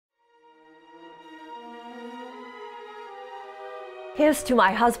Here's to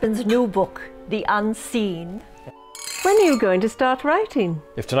my husband's new book, The Unseen. When are you going to start writing?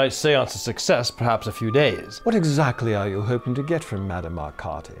 If tonight's séance is a success, perhaps a few days. What exactly are you hoping to get from Madame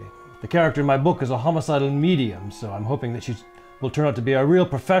Arcati? The character in my book is a homicidal medium, so I'm hoping that she will turn out to be a real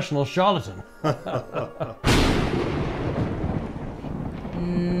professional charlatan.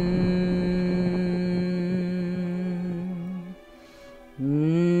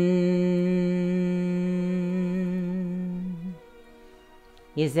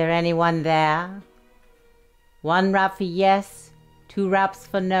 Is there anyone there? 1 rap for yes, 2 raps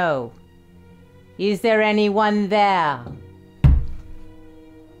for no. Is there anyone there?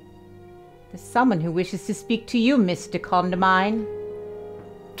 There's someone who wishes to speak to you, Mr. Condomine.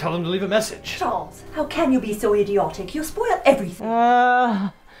 Tell them to leave a message. Charles, how can you be so idiotic? You spoil everything.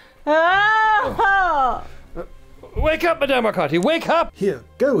 Wake up, Madame Arcati, wake up! Here,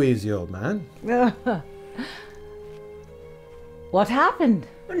 go easy, old man. What happened?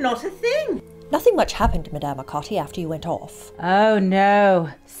 Not a thing. Nothing much happened, Madame Arcati, after you went off. Oh no,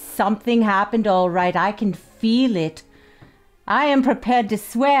 something happened all right. I can feel it. I am prepared to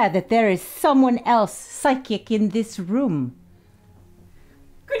swear that there is someone else psychic in this room.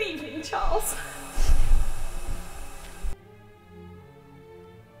 Good evening, Charles.